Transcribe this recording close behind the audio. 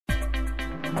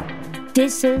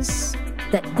This is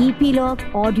the Epilogue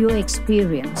Audio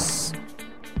Experience.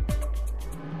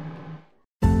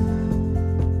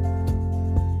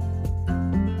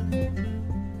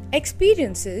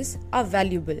 Experiences are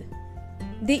valuable.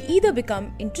 They either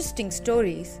become interesting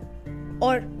stories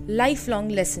or lifelong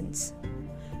lessons.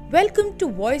 Welcome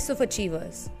to Voice of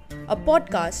Achievers, a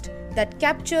podcast that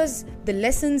captures the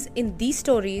lessons in these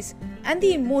stories and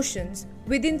the emotions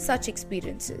within such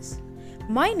experiences.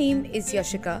 My name is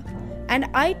Yashika, and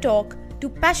I talk to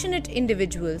passionate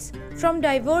individuals from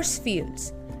diverse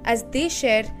fields as they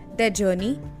share their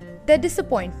journey, their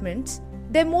disappointments,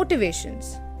 their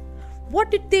motivations. What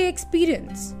did they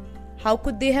experience? How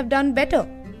could they have done better?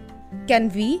 Can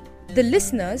we, the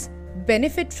listeners,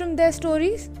 benefit from their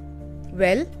stories?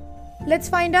 Well, let's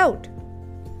find out.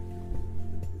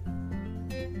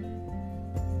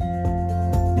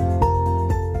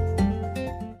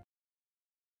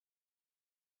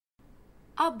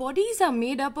 Our bodies are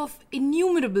made up of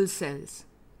innumerable cells.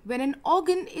 When an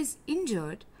organ is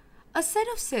injured, a set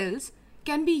of cells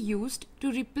can be used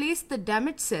to replace the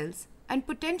damaged cells and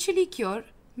potentially cure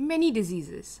many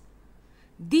diseases.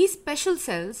 These special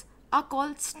cells are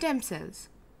called stem cells.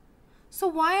 So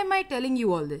why am I telling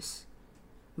you all this?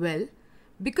 Well,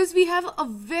 because we have a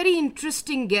very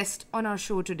interesting guest on our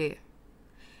show today.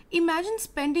 Imagine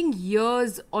spending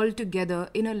years all together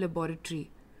in a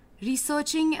laboratory,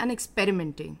 researching and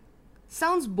experimenting.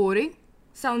 Sounds boring?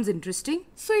 Sounds interesting?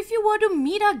 So if you were to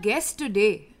meet our guest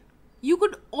today, you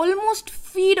could almost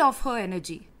feed off her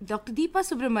energy. Dr. Deepa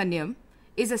Subramayam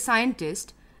is a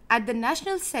scientist at the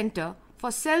National Center for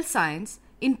Cell Science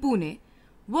in Pune,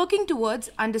 working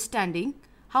towards understanding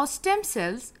how stem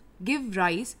cells give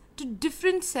rise to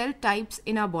different cell types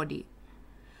in our body.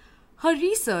 Her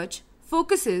research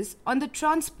focuses on the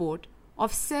transport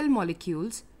of cell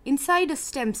molecules inside a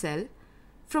stem cell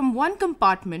from one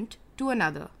compartment to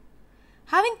another.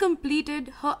 Having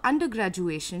completed her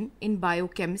undergraduation in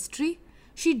biochemistry,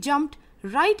 she jumped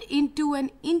right into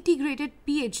an integrated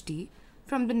PhD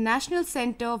from the National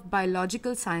Center of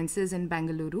Biological Sciences in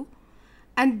Bengaluru,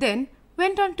 and then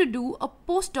went on to do a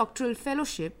postdoctoral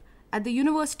fellowship at the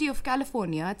University of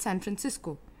California at San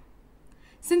Francisco.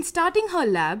 Since starting her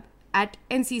lab at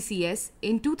NCCS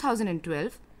in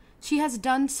 2012, she has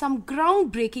done some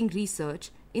groundbreaking research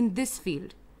in this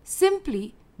field,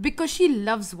 simply because she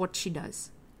loves what she does.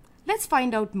 Let's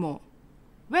find out more.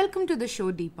 Welcome to the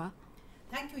show, Deepa.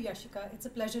 Thank you, Yashika. It's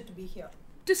a pleasure to be here.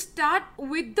 To start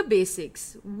with the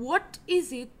basics, what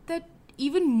is it that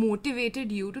even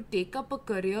motivated you to take up a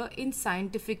career in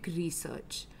scientific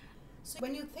research? So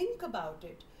when you think about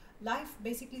it, life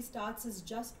basically starts as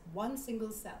just one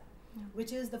single cell,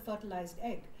 which is the fertilized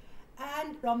egg.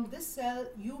 And from this cell,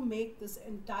 you make this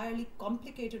entirely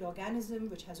complicated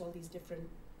organism which has all these different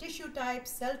tissue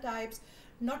types, cell types,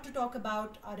 not to talk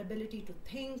about our ability to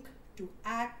think, to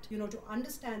act, to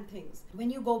understand things.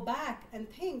 When you go back and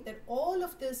think that all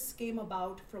of this came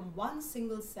about from one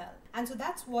single cell. And so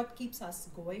that's what keeps us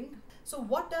going. So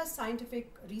what does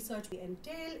scientific research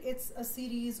entail? It's a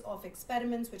series of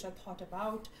experiments which are thought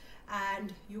about,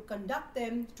 and you conduct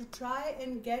them to try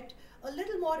and get a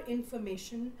little more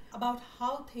information about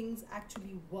how things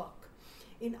actually work.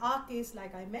 In our case,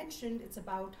 like I mentioned, it's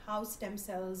about how stem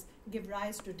cells give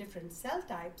rise to different cell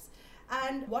types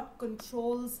and what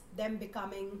controls them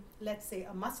becoming, let's say,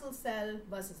 a muscle cell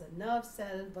versus a nerve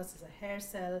cell versus a hair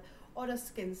cell or a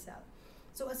skin cell.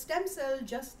 So a stem cell,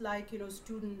 just like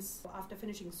students after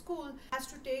finishing school, has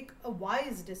to take a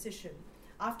wise decision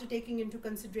after taking into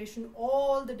consideration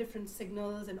all the different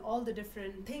signals and all the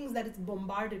different things that it's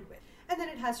bombarded with. And then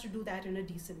it has to do that in a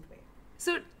decent way.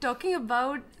 So talking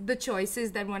about the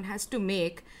choices that one has to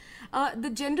make, the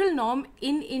general norm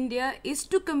in India is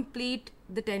to complete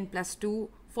the 10+2,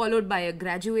 followed by a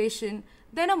graduation,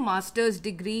 then a master's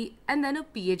degree, and then a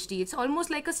PhD. It's almost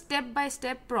like a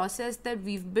step-by-step process that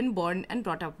we've been born and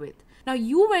brought up with. Now,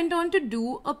 you went on to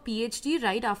do a PhD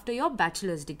right after your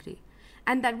bachelor's degree,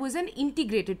 and that was an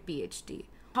integrated PhD.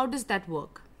 How does that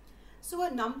work? So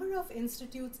a number of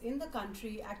institutes in the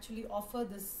country actually offer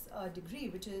this degree,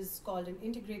 which is called an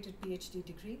integrated PhD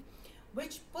degree,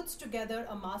 which puts together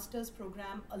a master's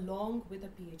program along with a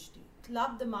PhD.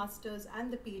 Club the master's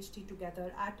and the PhD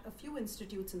together at a few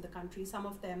institutes in the country. Some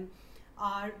of them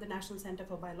are the National Center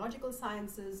for Biological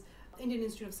Sciences, Indian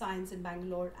Institute of Science in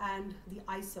Bangalore, and the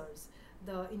ICERs,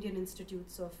 the Indian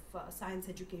Institutes of Science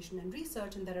Education and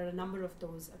Research, and there are a number of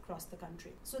those across the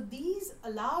country. So these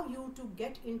allow you to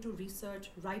get into research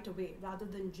right away rather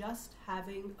than just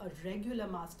having a regular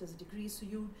master's degree. So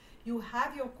you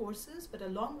have your courses, but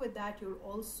along with that you're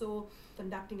also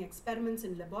conducting experiments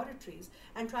in laboratories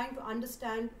and trying to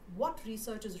understand what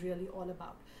research is really all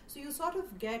about. So you sort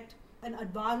of get an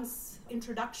advanced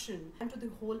introduction into the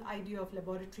whole idea of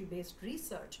laboratory-based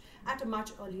research at a much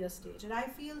earlier stage. And I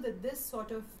feel that this sort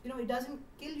of, it doesn't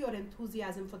kill your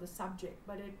enthusiasm for the subject,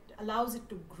 but it allows it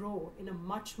to grow in a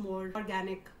much more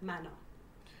organic manner.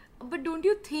 But don't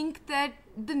you think that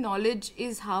the knowledge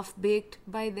is half-baked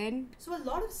by then? So a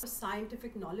lot of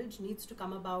scientific knowledge needs to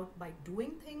come about by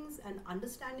doing things and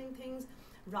understanding things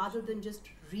rather than just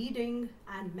reading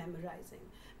and memorizing.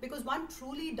 Because one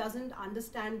truly doesn't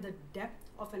understand the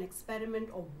depth of an experiment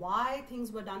or why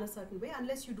things were done a certain way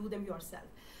unless you do them yourself.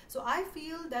 So I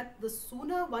feel that the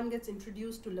sooner one gets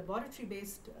introduced to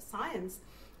laboratory-based science,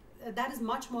 that is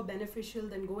much more beneficial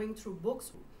than going through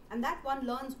books. And that one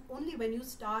learns only when you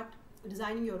start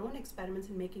designing your own experiments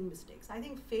and making mistakes. I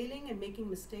think failing and making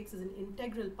mistakes is an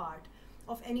integral part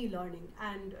of any learning,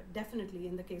 and definitely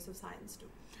in the case of science too.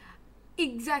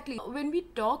 Exactly. When we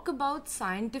talk about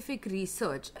scientific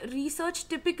research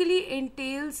typically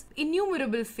entails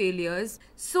innumerable failures.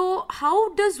 So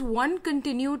how does one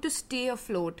continue to stay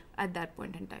afloat at that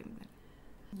point in time then?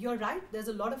 You're right, there's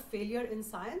a lot of failure in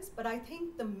science, but I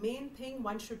think the main thing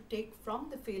one should take from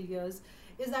the failures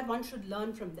is that one should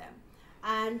learn from them.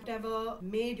 And whatever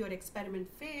made your experiment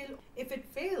fail, if it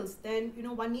fails, then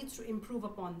one needs to improve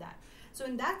upon that. So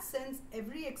in that sense,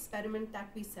 every experiment that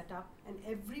we set up and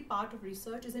every part of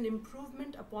research is an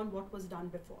improvement upon what was done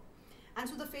before. And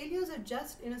so the failures are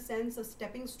just, in a sense, a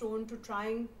stepping stone to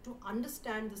trying to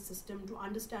understand the system, to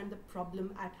understand the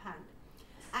problem at hand.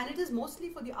 And it is mostly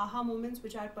for the aha moments,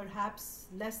 which are perhaps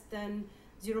less than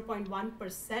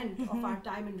 0.1% of our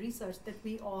time in research, that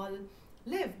we all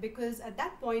live. Because at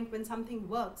that point, when something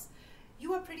works,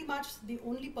 you are pretty much the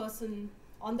only person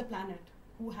on the planet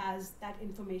who has that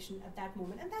information at that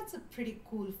moment. And that's a pretty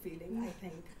cool feeling, I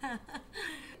think.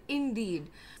 Indeed.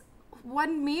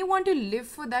 One may want to live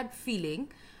for that feeling,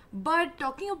 but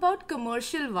talking about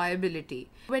commercial viability,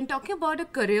 when talking about a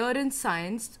career in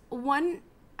science, one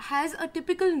has a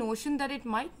typical notion that it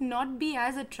might not be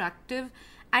as attractive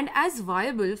and as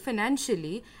viable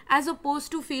financially as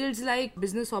opposed to fields like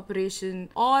business operation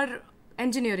or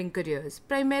engineering careers,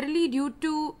 primarily due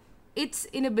to its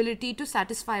inability to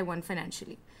satisfy one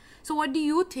financially. So what do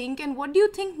you think, and what do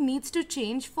you think needs to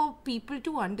change for people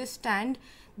to understand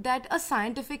that a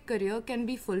scientific career can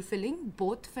be fulfilling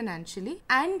both financially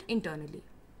and internally?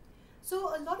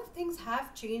 So a lot of things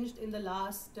have changed in the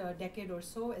last decade or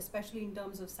so, especially in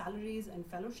terms of salaries and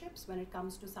fellowships when it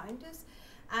comes to scientists.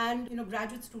 And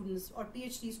graduate students or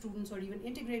PhD students or even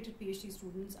integrated PhD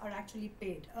students are actually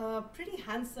paid a pretty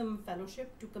handsome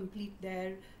fellowship to complete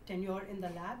their tenure in the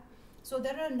lab. So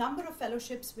there are a number of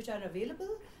fellowships which are available,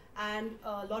 and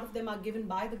a lot of them are given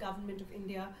by the government of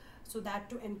India, so that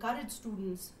to encourage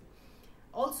students.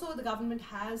 Also, the government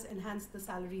has enhanced the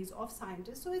salaries of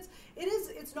scientists. So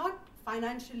it's not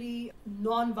financially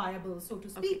non-viable, so to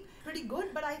speak. Okay. Pretty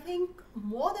good, but I think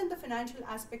more than the financial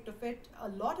aspect of it, a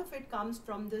lot of it comes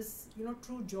from this,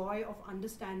 true joy of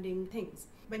understanding things.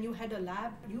 When you head a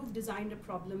lab, you've designed a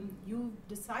problem, you've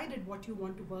decided what you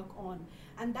want to work on,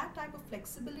 and that type of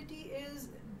flexibility is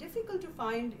difficult to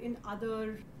find in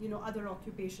other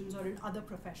occupations or in other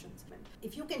professions.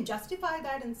 If you can justify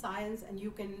that in science and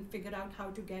you can figure out how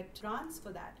to get grants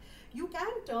for that, you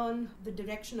can turn the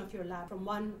direction of your lab from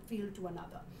one field to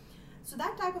another. So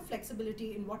that type of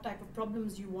flexibility in what type of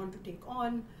problems you want to take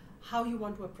on, how you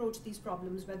want to approach these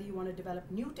problems, whether you want to develop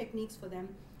new techniques for them,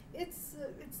 it's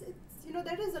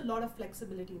there is a lot of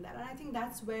flexibility in that, and I think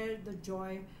that's where the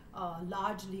joy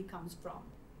largely comes from.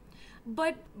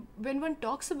 But when one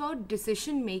talks about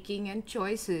decision making and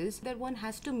choices that one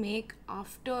has to make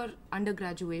after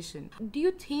undergraduation, do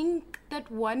you think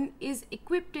that one is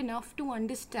equipped enough to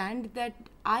understand that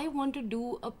I want to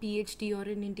do a PhD or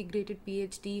an integrated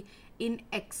PhD in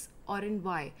X or in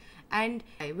Y? And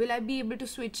will I be able to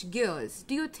switch gears?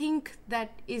 Do you think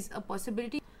that is a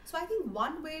possibility? So I think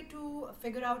one way to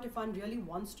figure out if one really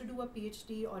wants to do a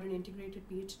PhD or an integrated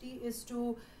PhD is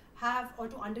to have or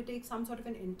to undertake some sort of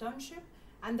an internship,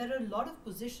 and there are a lot of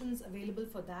positions available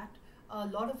for that. A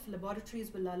lot of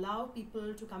laboratories will allow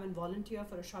people to come and volunteer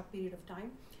for a short period of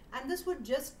time, and this would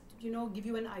just give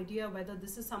you an idea whether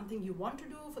this is something you want to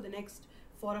do for the next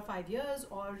 4 or 5 years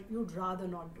or you'd rather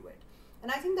not do it.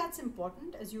 And I think that's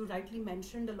important. As you rightly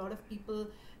mentioned, a lot of people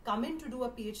come in to do a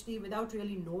PhD without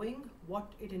really knowing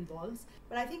what it involves.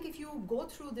 But I think if you go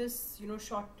through this,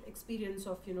 short experience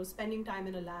of, spending time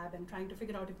in a lab and trying to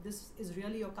figure out if this is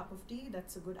really your cup of tea,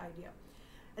 that's a good idea.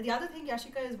 And the other thing,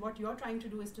 Yashika, is what you're trying to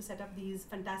do is to set up these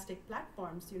fantastic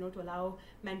platforms, to allow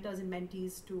mentors and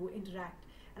mentees to interact.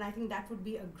 And I think that would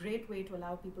be a great way to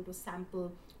allow people to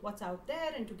sample what's out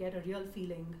there and to get a real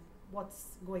feeling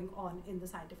what's going on in the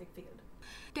scientific field.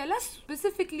 Tell us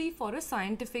specifically for a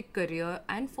scientific career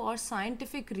and for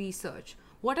scientific research,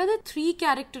 what are the 3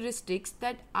 characteristics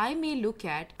that I may look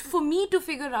at for me to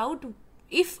figure out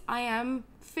if I am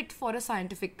fit for a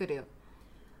scientific career?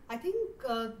 I think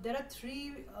there are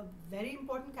 3 very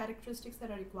important characteristics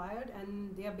that are required,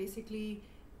 and they are basically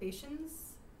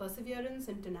patience, perseverance,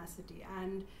 and tenacity.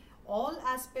 And all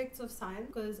aspects of science,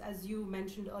 because as you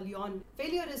mentioned early on,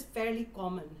 failure is fairly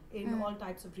common in all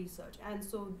types of research. And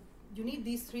so you need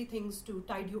these 3 things to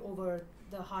tide you over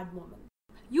the hard moment.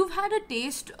 You've had a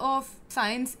taste of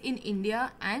science in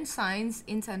India and science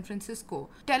in San Francisco.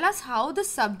 Tell us how the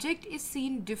subject is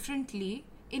seen differently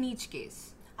in each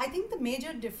case. I think the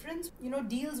major difference,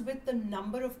 deals with the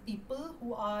number of people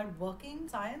who are working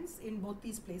science in both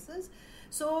these places.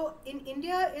 So in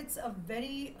India, it's a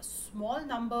very small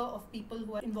number of people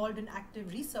who are involved in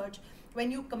active research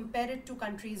when you compare it to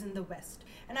countries in the West.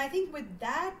 And I think with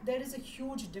that, there is a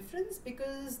huge difference,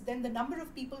 because then the number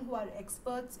of people who are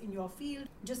experts in your field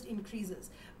just increases.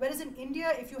 Whereas in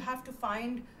India, if you have to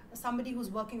find somebody who's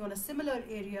working on a similar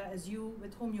area as you,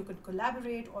 with whom you could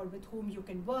collaborate or with whom you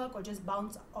can work or just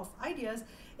bounce off ideas,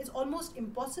 it's almost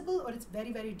impossible, or it's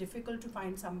very, very difficult to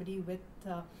find somebody with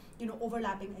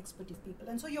overlapping expertise people.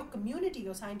 And so your community,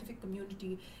 your scientific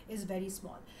community, is very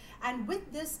small. And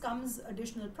with this comes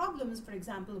additional problems. For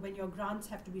example, when your grants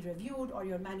have to be reviewed, or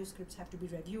your manuscripts have to be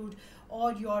reviewed,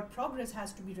 or your progress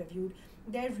has to be reviewed,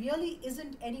 there really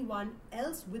isn't anyone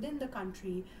else within the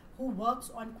country who works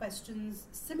on questions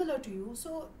similar to you.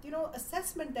 So,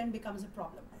 assessment then becomes a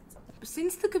problem.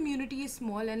 Since the community is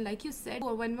small, and like you said,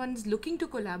 when one's looking to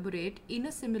collaborate in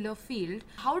a similar field,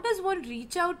 how does one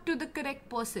reach out to the correct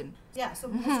person? Yeah, so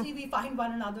mostly we find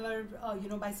one another,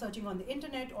 by searching on the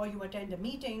internet, or you attend a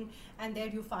meeting and there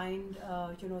you find,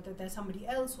 that there's somebody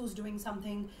else who's doing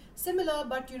something similar,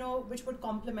 but, which would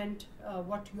complement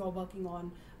what you're working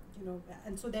on,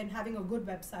 and so then having a good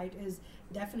website is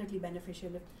definitely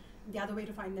beneficial. The other way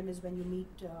to find them is when you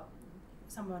meet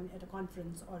someone at a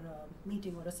conference or a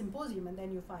meeting or a symposium, and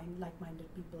then you find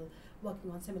like-minded people working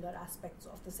on similar aspects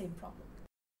of the same problem.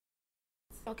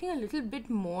 Talking a little bit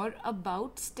more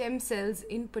about stem cells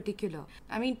in particular.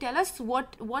 I mean, tell us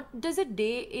what does a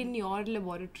day in your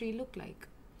laboratory look like?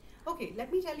 Okay, let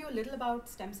me tell you a little about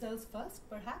stem cells first,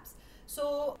 perhaps.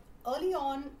 So early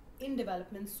on in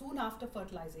development, soon after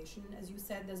fertilization, as you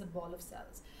said, there's a ball of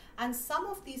cells. And some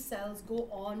of these cells go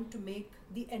on to make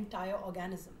the entire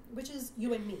organism, which is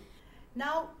you and me.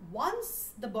 Now,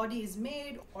 once the body is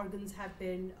made, organs have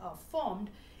been formed,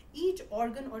 each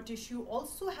organ or tissue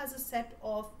also has a set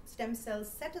of stem cells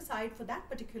set aside for that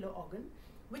particular organ,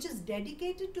 which is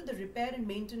dedicated to the repair and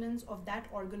maintenance of that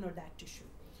organ or that tissue.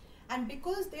 And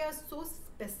because they are so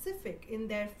specific in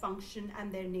their function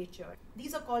and their nature,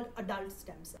 these are called adult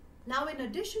stem cells. Now, in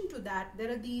addition to that,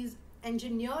 there are these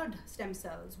engineered stem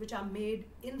cells which are made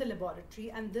in the laboratory,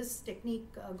 and this technique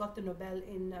got the Nobel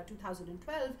in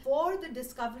 2012 for the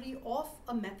discovery of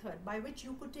a method by which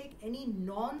you could take any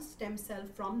non-stem cell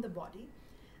from the body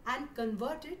and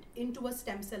convert it into a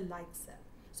stem cell-like cell.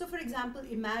 So for example,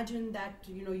 imagine that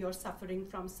you're suffering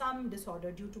from some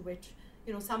disorder due to which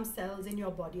some cells in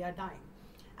your body are dying,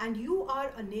 and you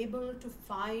are unable to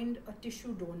find a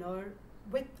tissue donor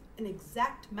with an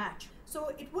exact match.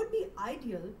 So it would be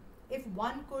ideal if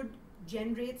one could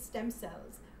generate stem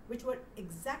cells which were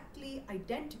exactly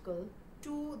identical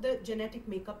to the genetic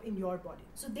makeup in your body.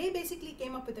 So they basically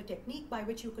came up with a technique by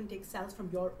which you can take cells from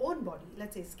your own body,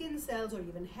 let's say skin cells or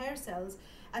even hair cells,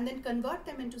 and then convert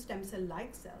them into stem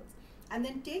cell-like cells, and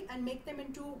then take and make them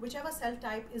into whichever cell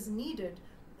type is needed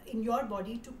in your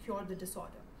body to cure the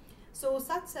disorder. So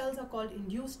such cells are called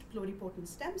induced pluripotent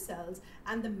stem cells,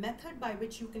 and the method by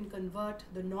which you can convert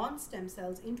the non-stem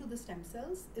cells into the stem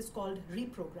cells is called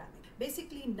reprogramming.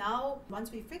 Basically now,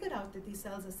 once we figured out that these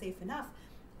cells are safe enough,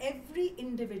 every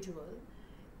individual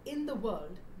in the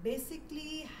world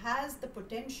basically has the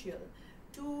potential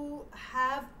to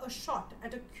have a shot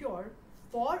at a cure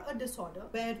for a disorder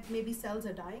where maybe cells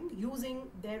are dying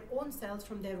using their own cells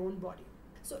from their own body.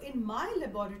 So in my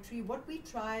laboratory, what we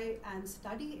try and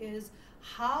study is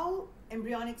how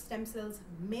embryonic stem cells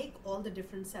make all the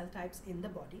different cell types in the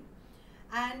body.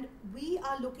 And we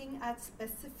are looking at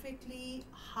specifically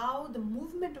how the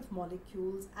movement of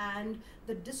molecules and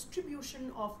the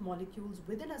distribution of molecules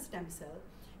within a stem cell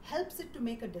helps it to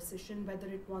make a decision whether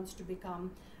it wants to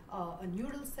become a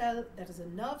neural cell, that is a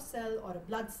nerve cell, or a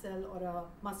blood cell, or a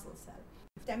muscle cell.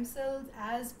 Stem cells,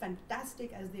 as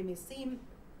fantastic as they may seem,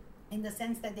 in the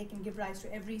sense that they can give rise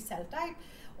to every cell type,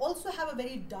 also have a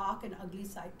very dark and ugly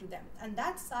side to them. And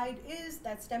that side is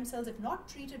that stem cells, if not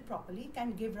treated properly,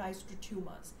 can give rise to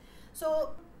tumors.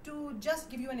 So to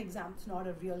just give you an example, it's not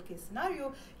a real case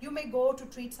scenario, you may go to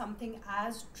treat something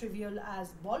as trivial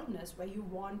as baldness, where you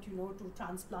want, to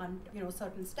transplant,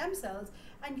 certain stem cells,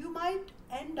 and you might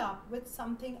end up with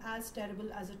something as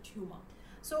terrible as a tumor.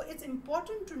 So it's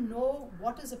important to know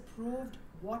what is approved,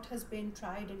 what has been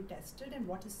tried and tested, and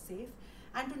what is safe,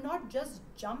 and to not just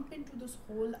jump into this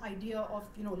whole idea of,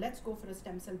 let's go for a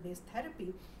stem cell based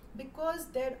therapy, because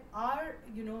there are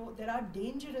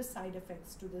dangerous side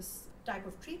effects to this type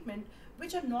of treatment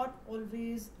which are not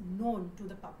always known to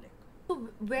the public. So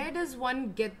where does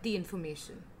one get the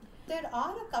information? There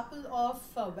are a couple of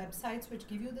websites which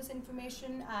give you this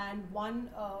information, and one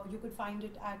you could find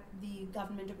it at the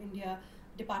Government of India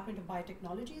Department of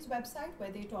Biotechnology's website,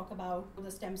 where they talk about the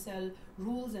stem cell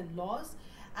rules and laws.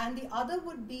 And the other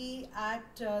would be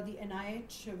at the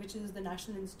NIH, which is the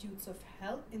National Institutes of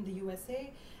Health in the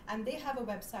USA, and they have a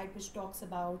website which talks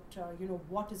about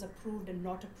what is approved and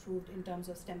not approved in terms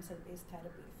of stem cell based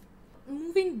therapy.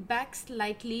 Moving back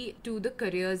slightly to the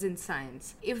careers in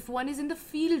science, if one is in the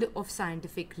field of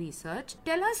scientific research,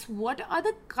 tell us what are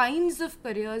the kinds of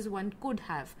careers one could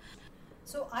have.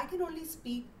 So I can only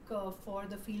speak for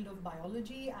the field of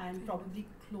biology and probably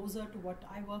closer to what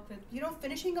I work with.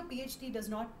 Finishing a PhD does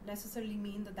not necessarily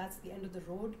mean that that's the end of the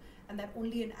road and that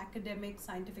only an academic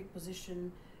scientific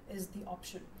position is the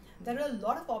option. There are a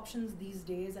lot of options these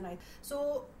days,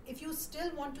 so if you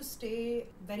still want to stay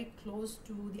very close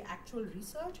to the actual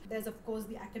research, there's of course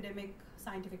the academic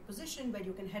scientific position where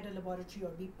you can head a laboratory or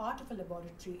be part of a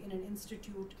laboratory in an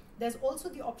institute. There's also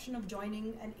the option of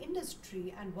joining an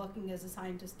industry and working as a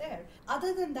scientist there.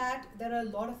 Other than that, there are a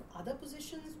lot of other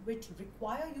positions which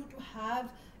require you to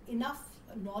have enough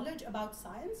knowledge about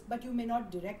science, but you may not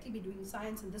directly be doing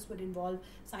science, and this would involve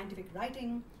scientific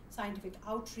writing, scientific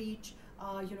outreach,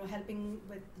 helping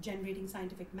with generating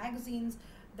scientific magazines.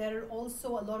 There are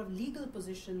also a lot of legal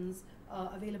positions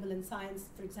available in science.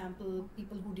 For example,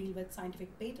 people who deal with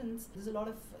scientific patents. There's a lot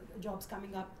of jobs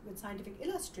coming up with scientific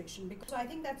illustration. So I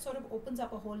think that sort of opens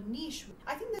up a whole niche.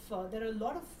 I think that there are a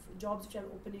lot of jobs which are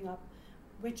opening up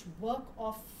which work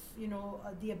off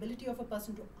the ability of a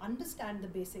person to understand the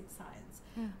basic science,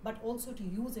 but also to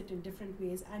use it in different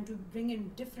ways and to bring in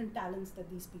different talents that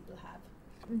these people have.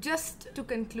 Just to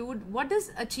conclude, what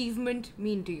does achievement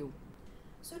mean to you?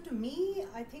 So to me,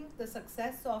 I think the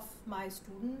success of my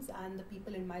students and the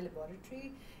people in my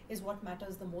laboratory is what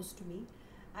matters the most to me.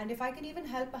 And if I can even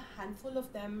help a handful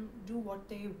of them do what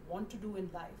they want to do in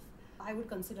life, I would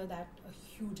consider that a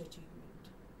huge achievement.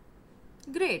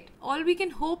 Great. All we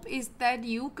can hope is that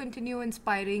you continue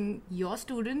inspiring your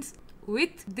students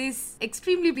with this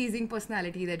extremely pleasing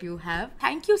personality that you have.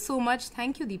 Thank you so much.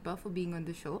 Thank you, Deepa, for being on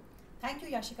the show. Thank you,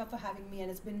 Yashika, for having me, and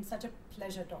it's been such a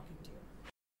pleasure talking to you.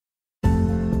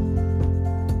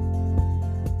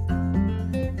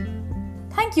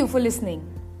 Thank you for listening.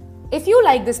 If you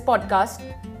like this podcast,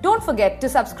 don't forget to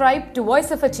subscribe to Voice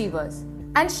of Achievers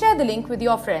and share the link with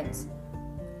your friends.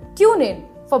 Tune in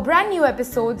for brand new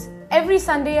episodes every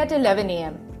Sunday at 11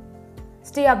 a.m.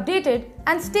 Stay updated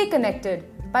and stay connected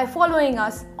by following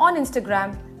us on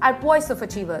Instagram at Voice of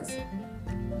Achievers.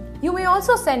 You may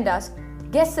also send us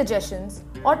guest suggestions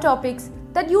or topics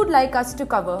that you'd like us to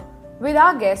cover with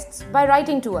our guests by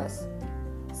writing to us.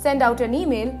 Send out an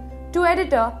email to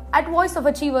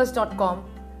editor@voiceofachievers.com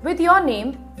with your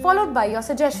name followed by your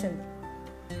suggestion.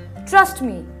 Trust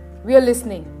me, we are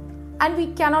listening, and we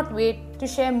cannot wait to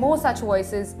share more such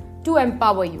voices to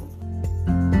empower you.